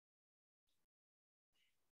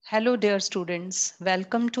Hello dear students,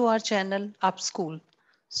 welcome to our channel upSkool.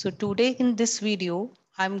 So today in this video,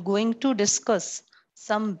 I'm going to discuss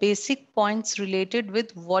some basic points related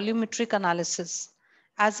with volumetric analysis.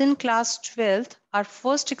 As in class 12th, our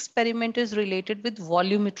first experiment is related with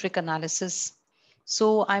volumetric analysis.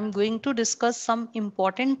 So I'm going to discuss some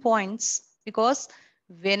important points because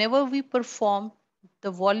whenever we perform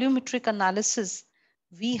the volumetric analysis,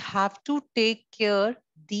 we have to take care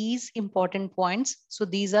these important points. So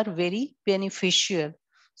these are very beneficial.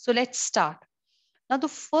 So let's start. Now the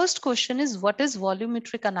first question is, what is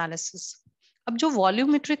volumetric analysis? अब जो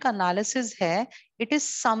volumetric analysis है, it is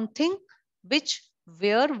something which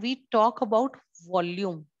where we talk about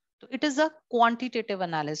volume. So it is a quantitative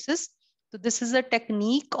analysis. So this is a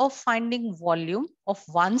technique of finding volume of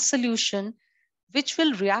one solution which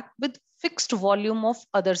will react with fixed volume of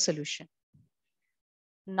other solution.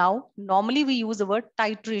 Now, normally we use the word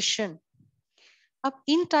titration. अब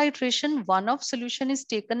in titration, one of solution is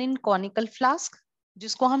taken in conical flask,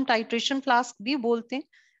 जिसको हम titration flask भी बोलते हैं,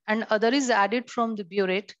 and other is added from the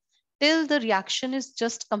burette till the reaction is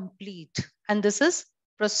just complete. And this is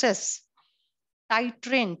process.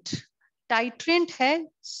 Titrant. Titrant है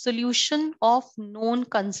solution of known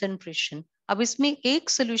concentration. अब इसमें एक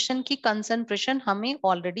solution की concentration हमें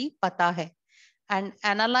already पता है. And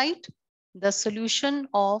analyte, the solution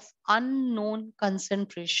of unknown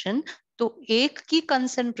concentration. तो एक की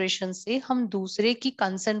कंसेंट्रेशन से हम दूसरे की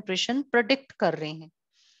कंसेंट्रेशन प्रेडिक्ट कर रहे हैं.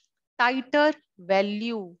 टाइटर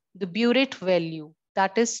value, the burette value,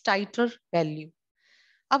 that is टाइटर value.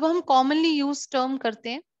 अब हम कॉमनली यूज टर्म करते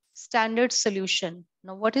हैं standard solution.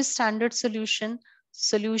 Now what is standard solution?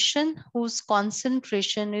 Solution whose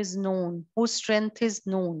concentration is known, whose strength is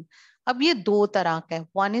known. अब ये दो तरह का है.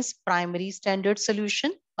 One is primary standard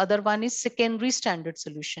solution, other one is secondary standard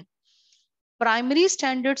solution. Primary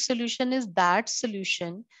standard solution is that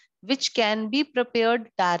solution which can be prepared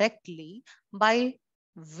directly by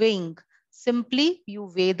weighing. Simply you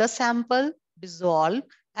weigh the sample, dissolve,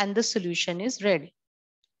 and the solution is ready.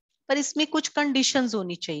 पर इसमें कुछ conditions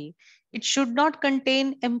होनी चाहिए. It should not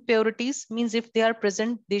contain impurities, means if they are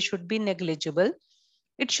present, they should be negligible.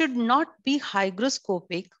 It should not be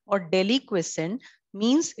hygroscopic or deliquescent,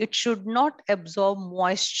 means it should not absorb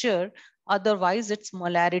moisture, otherwise its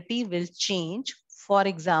molarity will change. For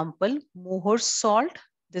example, Mohr's salt,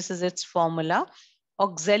 this is its formula.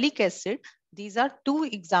 Oxalic acid, these are two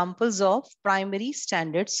examples of primary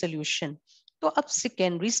standard solution. तो अब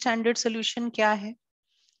secondary standard solution क्या है?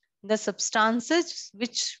 The substances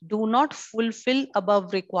which do not fulfill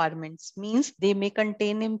above requirements, means they may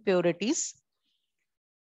contain impurities.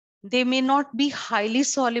 They may not be highly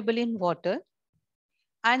soluble in water,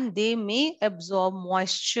 and they may absorb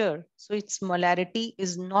moisture. So its molarity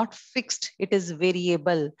is not fixed, it is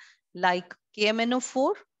variable, like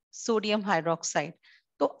KMnO4, sodium hydroxide.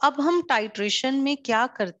 तो अब हम titration में क्या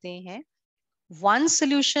करते हैं? One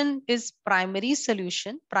solution is primary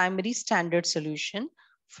solution, primary standard solution.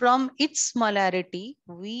 From its molarity,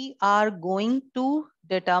 we are going to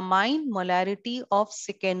determine molarity of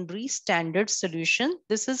secondary standard solution.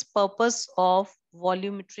 This is purpose of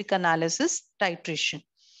volumetric analysis, titration.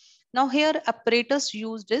 Now here apparatus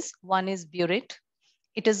used is, one is burette.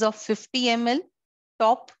 It is of 50 ml,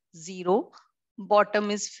 top 0, bottom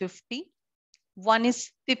is 50. One is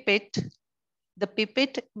pipette. The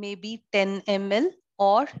pipette may be 10 ml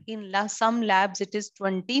or in some labs it is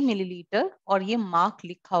 20 milliliter और ये mark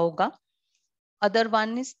लिखा होगा. Other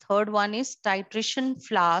one is, third one is titration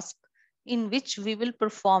flask in which we will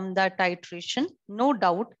perform the titration. No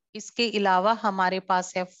doubt इसके अलावा हमारे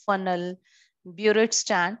पास है funnel, burette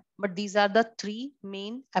stand, but these are the three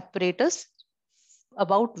main apparatus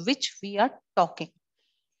about which we are talking.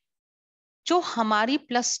 जो हमारी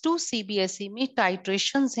 +2 CBSE में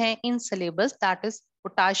titrations हैं in syllabus, that is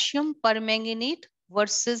potassium permanganate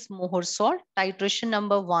versus Mohr salt, titration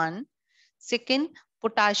number 1. Second,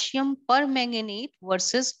 potassium permanganate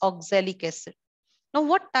versus oxalic acid. Now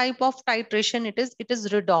what type of titration it is? It is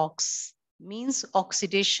redox, means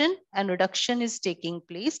oxidation and reduction is taking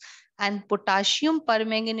place, and potassium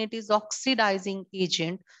permanganate is oxidizing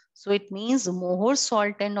agent. So it means Mohr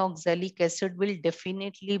salt and oxalic acid will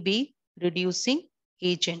definitely be reducing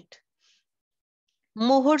agent.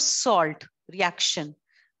 Mohr salt reaction.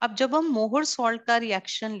 अब जब हम Mohr salt का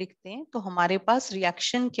reaction लिखते हैं तो हमारे पास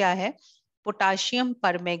reaction क्या है? Potassium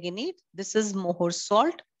permanganate, this is Mohr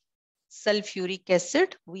salt. Sulfuric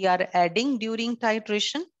acid we are adding during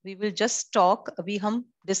titration. We will just talk, अभी हम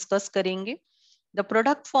discuss करेंगे. The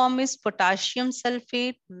product form is potassium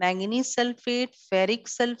sulfate, manganese sulfate, ferric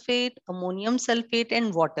sulfate, ammonium sulfate,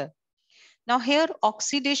 and water. Now here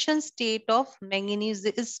oxidation state of manganese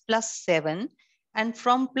is +7, and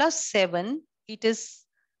from +7 it is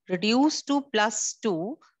reduced to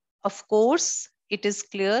 +2. Of course, it is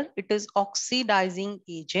clear it is oxidizing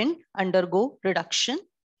agent undergo reduction.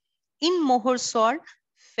 In Mohr salt,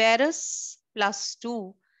 ferrous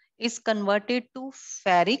 +2 is converted to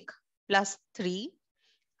ferric +3,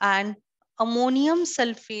 and ammonium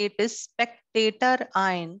sulfate is spectator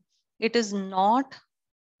ion. It is not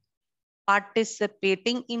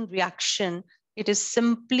participating in reaction. It is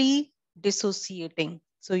simply dissociating.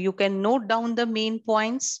 So you can note down the main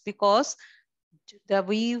points, because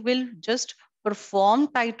we will just perform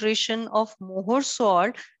titration of Mohr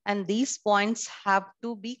salt, and these points have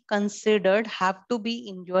to be considered, have to be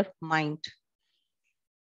in your mind.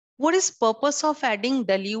 What is purpose of adding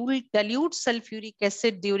dilute sulfuric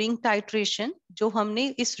acid during titration, जो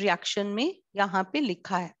हमने इस reaction में यहाँ पे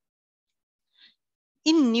लिखा है.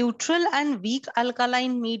 In neutral and weak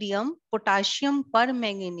alkaline medium, potassium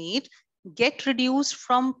permanganate get reduced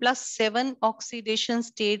from +7 oxidation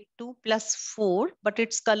state to +4, but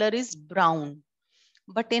its color is brown.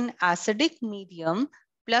 But in acidic medium,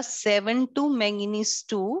 +7 to manganese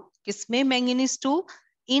 2, किसमें manganese 2?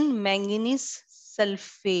 In manganese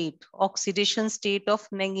sulfate, oxidation state of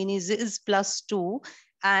manganese is +2,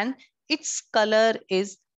 and its color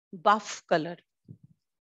is buff color.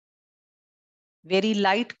 Very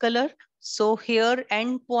light color. So here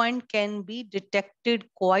endpoint can be detected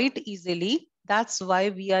quite easily. That's why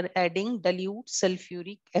we are adding dilute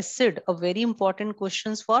sulfuric acid. A very important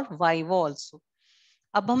question for viva also.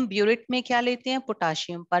 अब हम burette में क्या लेते हैं?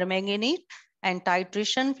 Potassium permanganate, and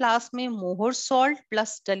titration flask में मोहर salt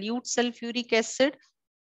plus dilute sulfuric acid.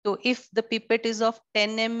 So if the pipette is of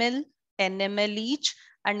 10 ml each,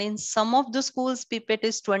 and in some of the schools pipette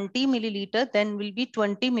is 20 milliliter, then will be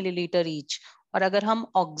 20 milliliter each. और अगर हम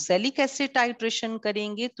oxalic acid titration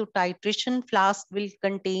करेंगे तो titration flask will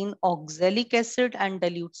contain oxalic acid and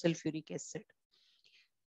dilute sulfuric acid.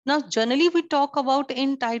 Now generally we talk about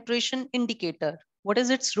in titration indicator. What is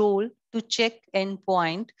its role? To check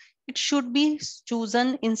endpoint. It should be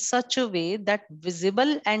chosen in such a way that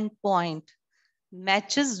visible endpoint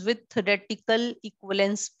matches with theoretical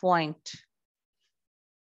equivalence point.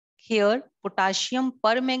 Here, potassium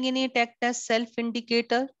permanganate acts as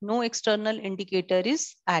self-indicator. No external indicator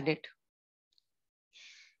is added.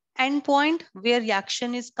 Endpoint where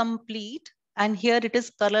reaction is complete, and here it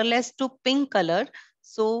is colorless to pink color.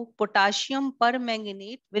 So potassium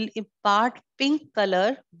permanganate will impart pink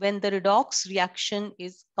color when the redox reaction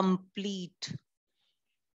is complete.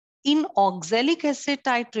 In oxalic acid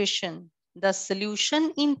titration, the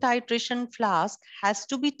solution in titration flask has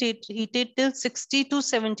to be heated till 60 to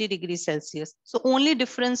 70 degrees Celsius. So only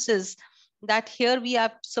difference is that here we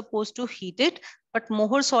are supposed to heat it, but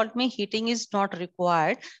Mohr salt mein heating is not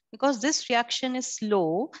required, because this reaction is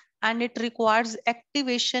slow and it requires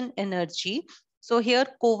activation energy. So here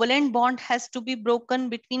covalent bond has to be broken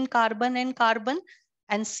between carbon,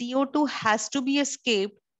 and CO2 has to be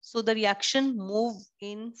escaped. So the reaction move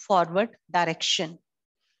in forward direction.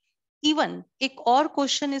 Even एक और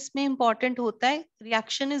question इसमें important होता है,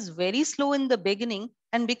 reaction is very slow in the beginning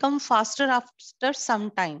and become faster after some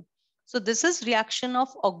time. So this is reaction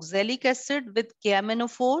of oxalic acid with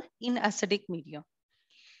KMnO4 in acidic medium.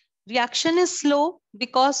 Reaction is slow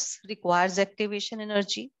because requires activation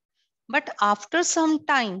energy, but after some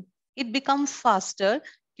time it becomes faster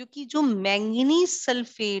क्योंकि जो manganese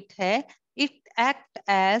sulfate है it act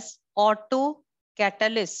as auto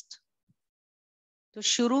catalyst. तो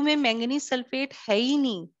शुरू में manganese sulphate है ही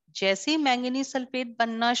नहीं, जैसे manganese sulphate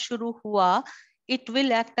बनना शुरू हुआ it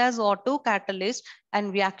will act as auto catalyst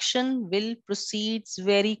and reaction will proceeds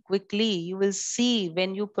very quickly. You will see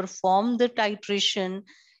when you perform the titration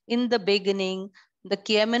in the beginning, the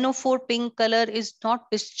KMnO4 pink color is not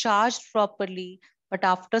discharged properly, but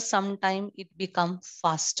after some time it becomes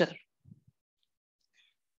faster.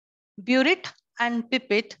 Burette and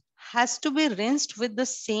pipette has to be rinsed with the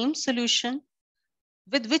same solution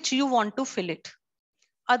with which you want to fill it.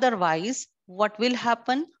 Otherwise, what will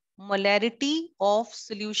happen? Molarity of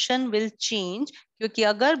solution will change, क्योंकि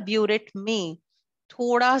अगर burette में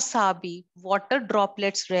थोड़ा सा भी water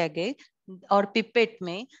droplets रह गए और pipette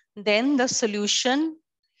में, then the solution,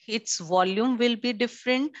 its volume will be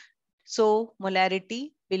different, so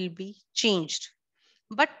molarity will be changed.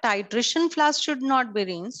 But titration flask should not be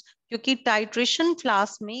rinsed, क्योंकि टाइट्रेशन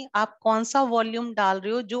फ्लास्क में आप कौन सा वॉल्यूम डाल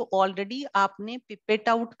रहे हो, जो ऑलरेडी आपने पिपेट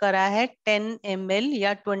आउट करा है 10 ml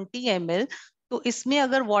या 20 ml. तो इसमें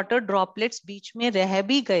अगर वाटर ड्रॉपलेट्स बीच में रह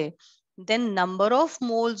भी गए then number of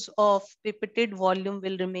moles of pipetted volume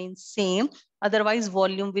will remain same. Otherwise,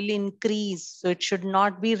 volume will increase. So it should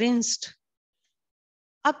not be rinsed.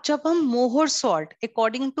 अब जब हम मोहर salt,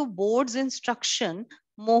 according to board's instruction,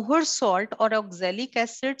 mohr salt or oxalic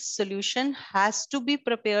acid solution has to be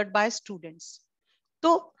prepared by students.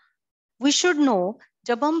 तो we should know,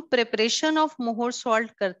 जब हम preparation of mohr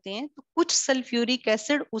salt करते हैं तो कुछ sulfuric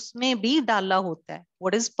acid उसमें भी डाला होता है.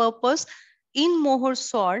 What is purpose? In mohr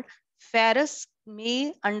salt, ferrous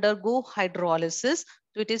may undergo hydrolysis.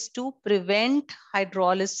 So it is to prevent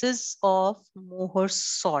hydrolysis of mohr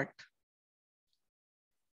salt.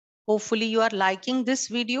 Hopefully you are liking this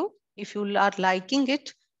video. If you are liking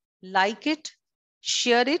it, like it,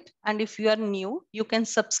 share it, and if you are new, you can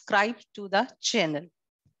subscribe to the channel.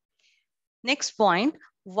 Next point,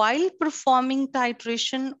 while performing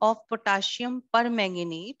titration of potassium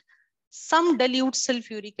permanganate, some dilute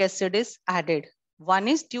sulfuric acid is added. One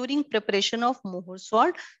is during preparation of mohr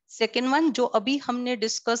salt. Second one, जो अभी हमने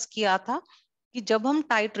discuss किया था कि जब हम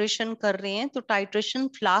titration कर रहे हैं तो टाइट्रेशन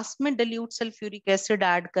फ्लास्क में dilute sulfuric acid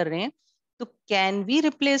ऐड कर रहे हैं, तो can we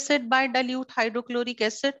replace it by dilute hydrochloric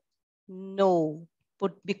acid? No,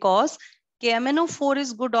 but because KMnO4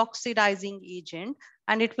 is good oxidizing agent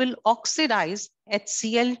and it will oxidize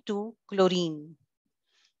HCl to chlorine.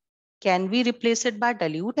 Can we replace it by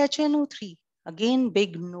dilute HNO3? Again,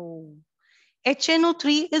 big no.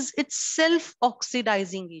 HNO3 is itself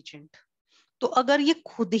oxidizing agent. तो अगर ये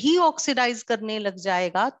खुद ही oxidise करने लग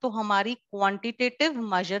जाएगा तो हमारी quantitative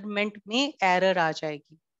measurement में एरर आ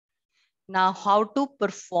जाएगी. Now, how to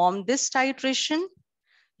perform this titration?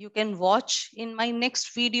 You can watch in my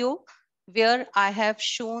next video where I have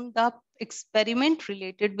shown the experiment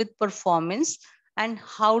related with performance and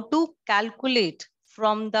how to calculate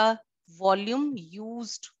from the volume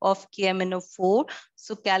used of KMnO4.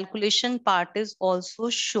 So calculation part is also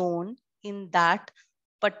shown in that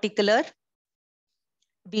particular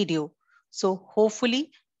video. So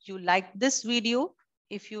hopefully you like this video.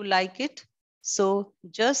 If you like it, so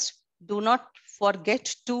just do not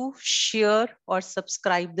forget to share or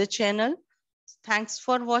subscribe the channel. Thanks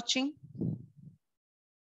for watching.